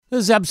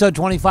This is episode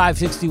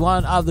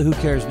 2561 of the Who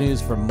Cares News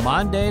for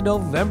Monday,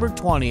 November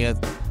 20th,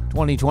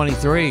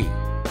 2023.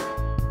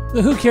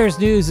 The Who Cares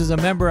News is a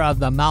member of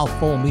the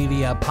Mouthful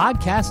Media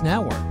Podcast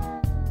Network.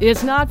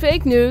 It's not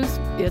fake news.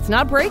 It's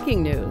not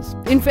breaking news.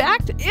 In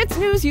fact, it's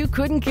news you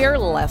couldn't care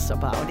less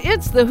about.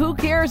 It's the Who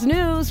Cares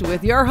News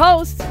with your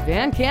hosts,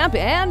 Van Camp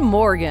and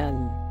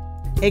Morgan.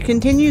 It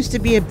continues to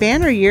be a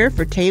banner year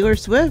for Taylor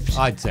Swift.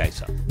 I'd say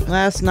so.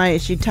 Last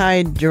night, she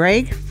tied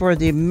Drake for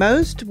the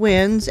most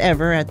wins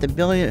ever at the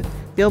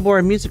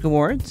Billboard Music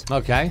Awards.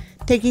 Okay.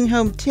 Taking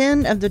home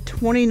 10 of the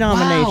 20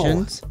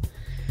 nominations.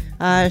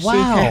 Wow. She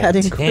had,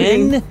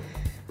 including 10?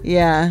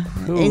 Yeah,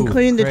 Ooh,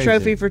 including the crazy.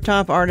 trophy for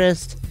top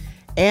artist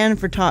and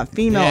for top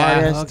female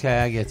artist. Okay,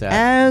 I get that.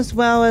 As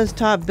well as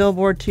top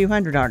Billboard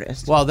 200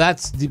 artist. Well,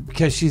 that's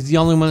because she's the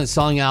only one that's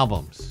selling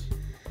albums.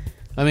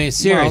 I mean,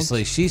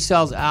 seriously, she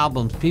sells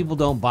albums. People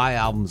don't buy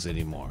albums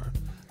anymore.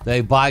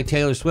 They buy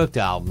Taylor Swift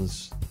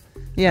albums,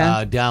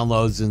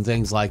 downloads and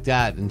things like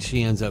that, and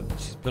she ends up,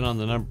 she's been on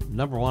the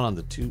number one on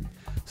the two.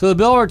 So the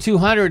Billboard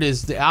 200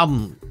 is the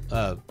album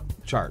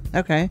chart.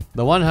 Okay.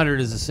 The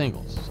 100 is the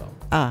singles. So.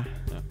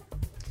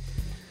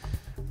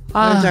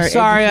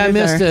 Sorry, I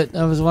missed it.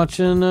 I was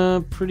watching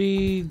a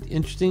pretty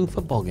interesting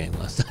football game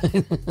last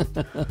night.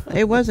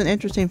 It was an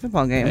interesting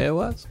football game. It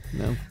was.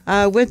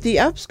 No. With the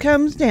ups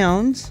comes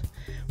downs.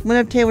 One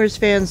of Taylor's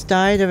fans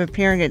died of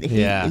apparent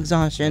heat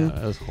exhaustion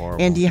that was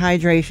horrible. and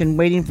dehydration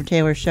waiting for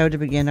Taylor's show to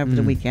begin over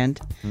the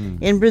weekend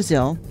in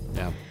Brazil,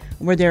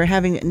 where they're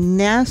having a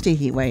nasty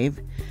heat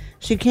wave.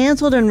 She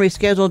canceled and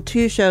rescheduled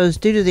 2 shows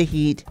due to the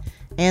heat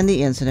and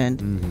the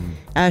incident.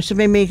 She'll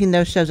be making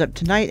those shows up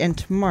tonight and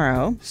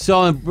tomorrow.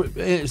 So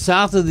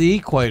south of the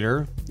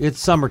equator, it's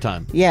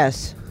summertime.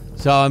 Yes.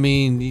 So, I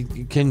mean,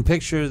 you can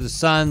picture the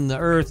sun, the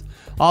earth,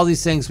 all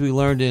these things we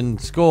learned in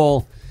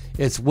school.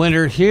 It's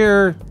winter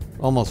here,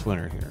 almost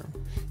winter here.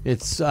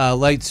 It's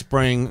late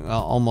spring,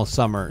 almost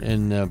summer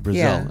in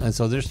Brazil. Yeah. And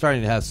so they're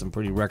starting to have some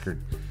pretty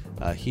record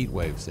heat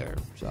waves there.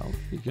 So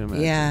you can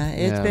imagine. Yeah,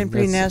 it's been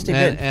pretty nasty.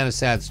 And a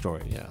sad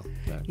story,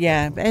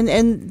 Yeah,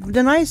 and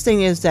the nice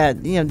thing is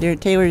that,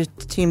 Taylor's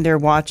team, they're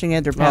watching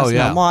it. They're passing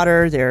out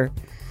water.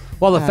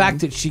 Well, the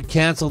fact that she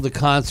canceled the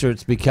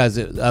concerts because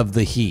of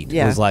the heat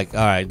was like, all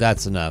right,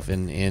 that's enough.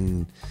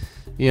 And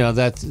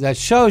that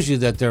shows you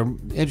that they're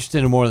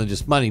interested in more than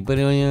just money. But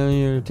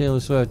you're Taylor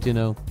Swift,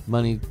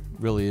 money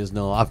really is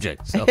no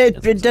object. So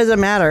it doesn't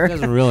matter. It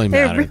doesn't really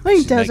matter. It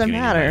really doesn't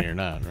matter. Or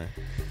not, right?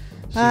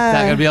 She's not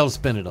going to be able to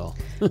spend it all.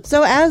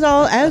 So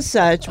as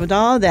such, with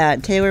all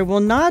that, Taylor will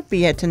not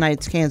be at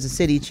tonight's Kansas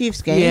City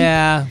Chiefs game.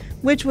 Yeah.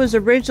 Which was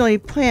originally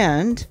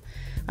planned.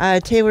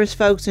 Taylor's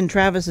folks and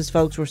Travis's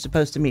folks were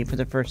supposed to meet for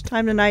the first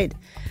time tonight.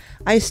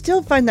 I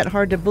still find that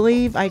hard to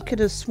believe. I could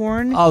have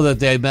sworn. Oh, that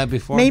they met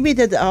before? Maybe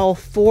that all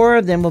 4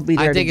 of them will be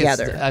there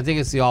together. I think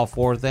it's the all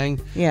 4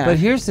 thing. Yeah. But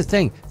here's the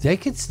thing. They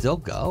could still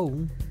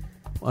go.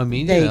 I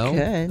mean, they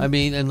could. I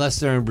mean, unless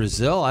they're in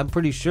Brazil, I'm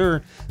pretty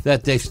sure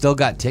that they've still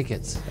got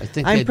tickets.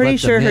 I'm pretty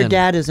sure her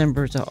dad is in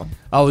Brazil.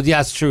 Oh, yeah,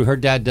 it's true. Her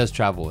dad does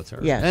travel with her.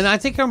 Yes. And I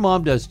think her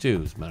mom does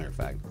too, as a matter of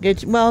fact.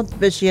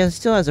 But she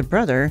still has a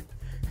brother.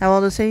 How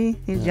old is he?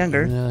 He's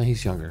younger. Yeah,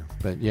 he's younger.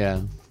 But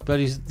yeah. But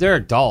they're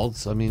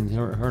adults. I mean,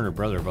 her and her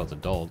brother are both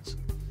adults.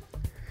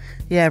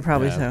 Yeah,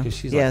 probably so. Because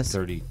she's like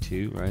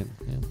 32, right?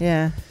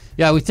 Yeah.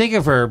 Yeah, we think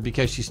of her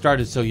because she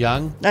started so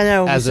young. I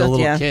know. As a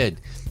little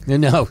kid.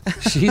 No,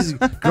 she's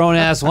a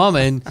grown-ass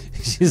woman.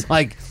 She's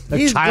like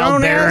a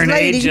childbearing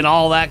age and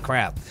all that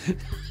crap.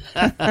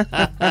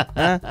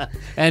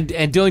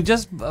 and doing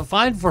just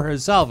fine for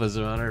herself, as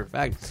a matter of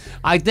fact.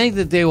 I think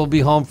that they will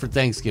be home for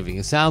Thanksgiving.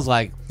 It sounds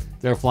like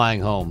they're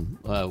flying home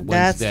Wednesday.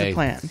 That's the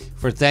plan.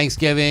 For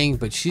Thanksgiving,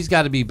 but she's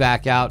got to be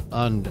back out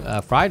on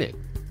Friday,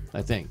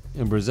 I think,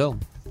 in Brazil.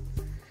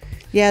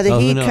 Yeah, the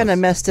heat kind of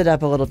messed it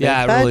up a little bit.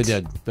 Yeah, it really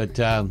did. But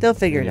they'll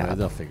figure it out.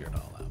 They'll figure it all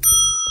out.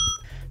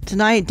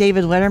 Tonight,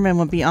 David Letterman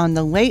will be on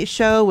The Late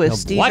Show with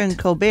Stephen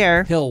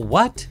Colbert. He'll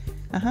what?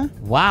 Uh-huh.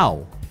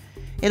 Wow.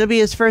 It'll be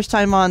his first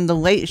time on The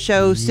Late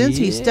Show since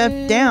he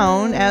stepped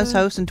down as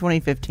host in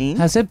 2015.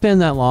 Has it been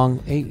that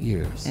long? 8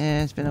 years.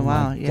 Yeah, it's been a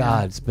while. My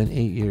God, it's been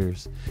 8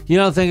 years. You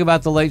know the thing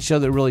about The Late Show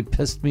that really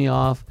pissed me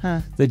off?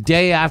 The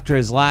day after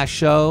his last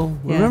show,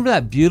 remember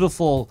that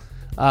beautiful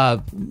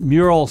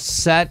mural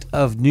set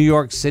of New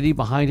York City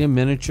behind him,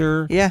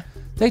 miniature? Yeah.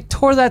 They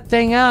tore that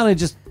thing out and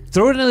just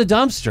threw it in the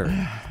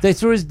dumpster. They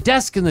threw his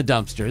desk in the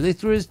dumpster. They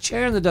threw his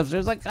chair in the dumpster.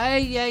 It's like,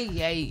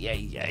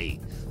 hey.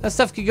 That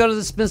stuff could go to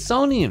the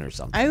Smithsonian or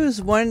something. I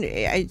was wondering,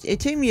 it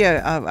took me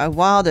a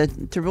while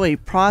to really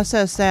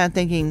process that,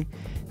 thinking,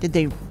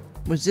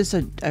 was this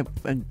a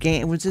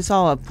game? Was this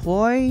all a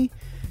ploy?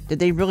 Did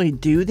they really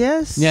do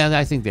this? Yeah,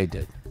 I think they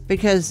did.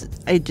 Because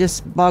it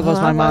just boggles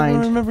my mind. I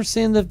remember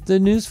seeing the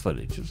news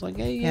footage. It was like,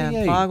 hey.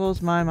 It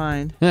boggles my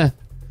mind. Yeah.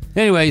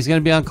 Anyway, he's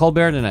going to be on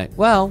Colbert tonight.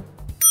 Well,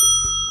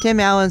 Tim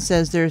Allen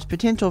says there's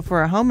potential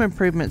for a home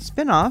improvement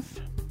spinoff.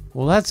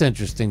 Well, that's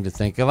interesting to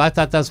think of. I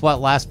thought that's what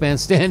Last Man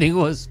Standing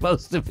was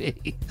supposed to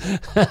be.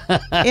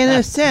 In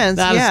a sense,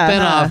 Not a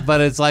spinoff,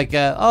 but it's like,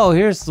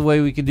 here's the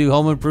way we can do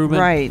home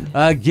improvement right.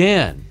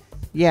 again.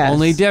 Yes.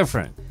 Only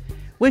different.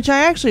 Which I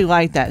actually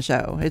like that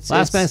show.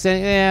 Last Man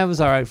Standing, it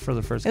was all right for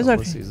the first couple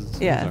of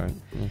seasons. Yeah. It was all right.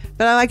 Yeah.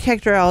 But I like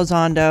Hector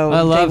Elizondo.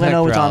 I love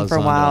Hector was on for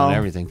a while. and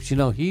everything.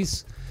 But,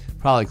 he's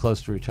probably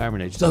close to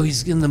retirement age. So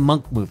he's in the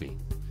Monk movie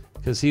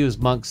because he was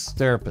Monk's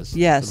therapist for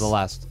the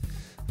last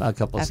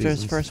couple of seasons. After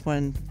his first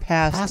one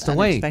passed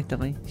away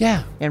unexpectedly.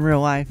 Yeah. In real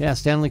life. Yeah,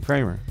 Stanley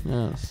Kramer.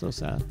 Yeah, so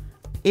sad.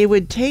 It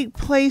would take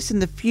place in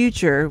the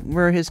future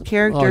where his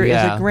character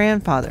is a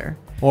grandfather.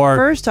 Or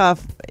first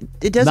off,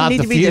 it doesn't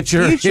need to be the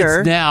future.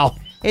 It's now.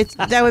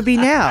 That would be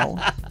now.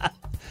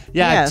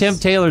 Yeah, yes. Tim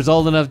Taylor's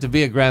old enough to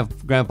be a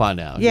grandpa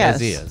now. Yes,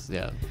 he is.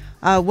 Yeah.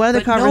 One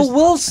of the no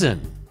Wilson.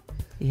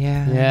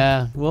 Yeah.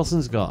 Yeah,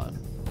 Wilson's gone.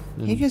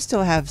 He could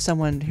still have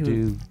someone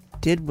who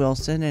did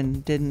Wilson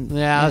and didn't.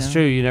 Yeah, that's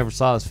true. You never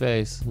saw his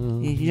face.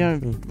 You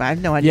don't. I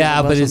have no idea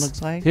what Wilson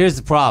looks like. Here's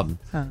the problem.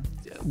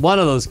 One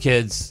of those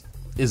kids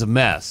is a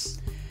mess.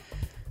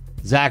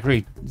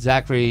 Zachary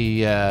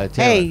Taylor.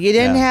 Hey, you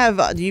didn't have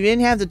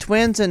the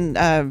twins in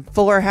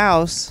Fuller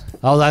House.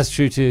 Oh, that's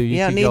true too. You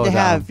don't need to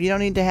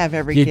have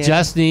every kid. You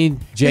just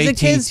need JTT. The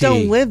kids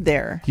don't live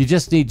there. You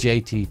just need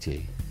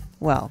JTT.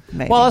 Well,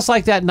 maybe. Well, it's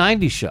like that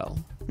 90s show.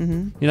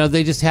 Mm-hmm.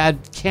 They just had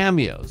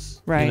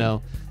cameos. Right.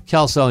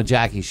 Kelso and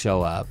Jackie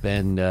show up,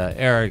 and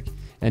Eric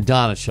and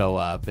Donna show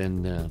up,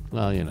 and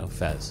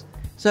Fez.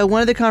 So one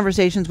of the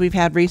conversations we've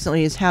had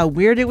recently is how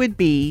weird it would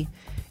be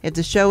if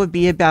the show would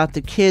be about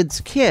the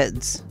kids'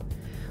 kids.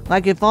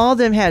 Like if all of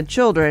them had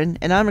children,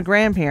 and I'm a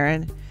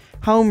grandparent,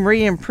 home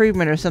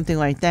re-improvement or something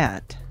like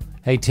that.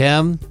 Hey,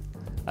 Tim,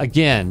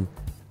 again,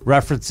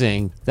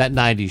 referencing that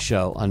 90s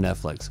show on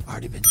Netflix.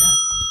 Already been done.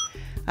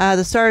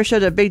 The stars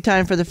showed up big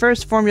time for the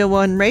first Formula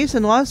One race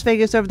in Las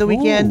Vegas over the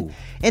weekend. Ooh.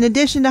 In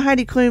addition to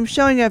Heidi Klum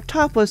showing up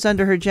topless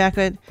under her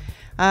jacket.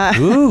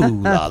 Ooh,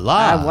 la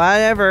la.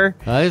 Whatever.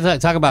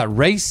 Talk about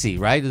racy,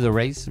 right? The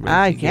race.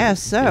 I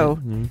guess so.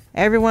 Mm-hmm.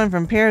 Everyone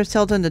from Paris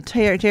Hilton to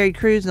Terry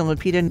Crews and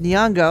Lupita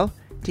Nyong'o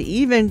to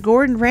even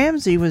Gordon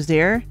Ramsay was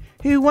there.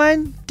 Who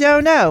won?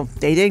 Don't know.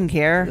 They didn't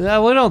care.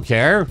 No, we don't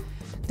care.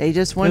 They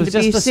just wanted to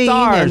be the seen.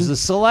 Stars, the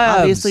celebs.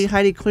 Obviously,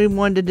 Heidi Klum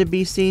wanted to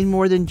be seen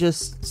more than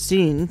just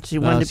seen. She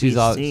wanted to be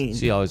seen.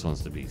 She always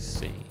wants to be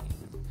seen.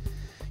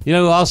 You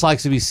know who else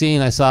likes to be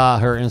seen? I saw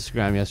her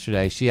Instagram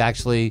yesterday. She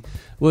actually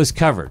was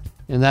covered,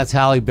 and that's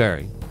Halle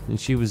Berry. And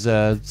she was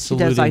saluting. She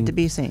does like to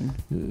be seen.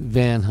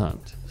 Van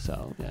Hunt.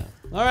 So, yeah.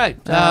 All right.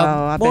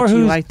 I bet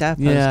you like that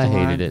post. Yeah, I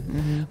hated it.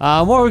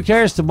 Mm-hmm. More Who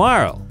Cares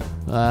tomorrow.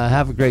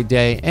 Have a great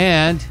day.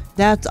 And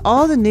that's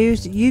all the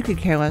news that you could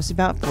care less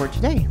about for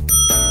today.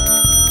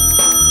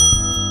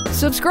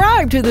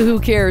 Subscribe to the Who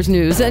Cares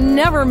News and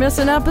never miss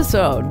an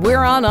episode.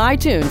 We're on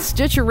iTunes,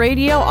 Stitcher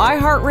Radio,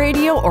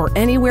 iHeartRadio, or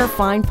anywhere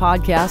fine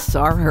podcasts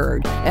are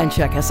heard. And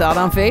check us out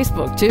on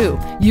Facebook, too.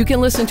 You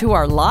can listen to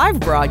our live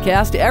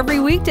broadcast every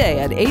weekday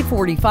at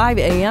 8:45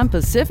 a.m.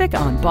 Pacific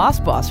on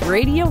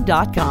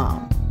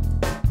BossBossRadio.com.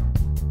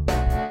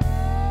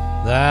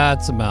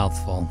 That's a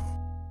mouthful.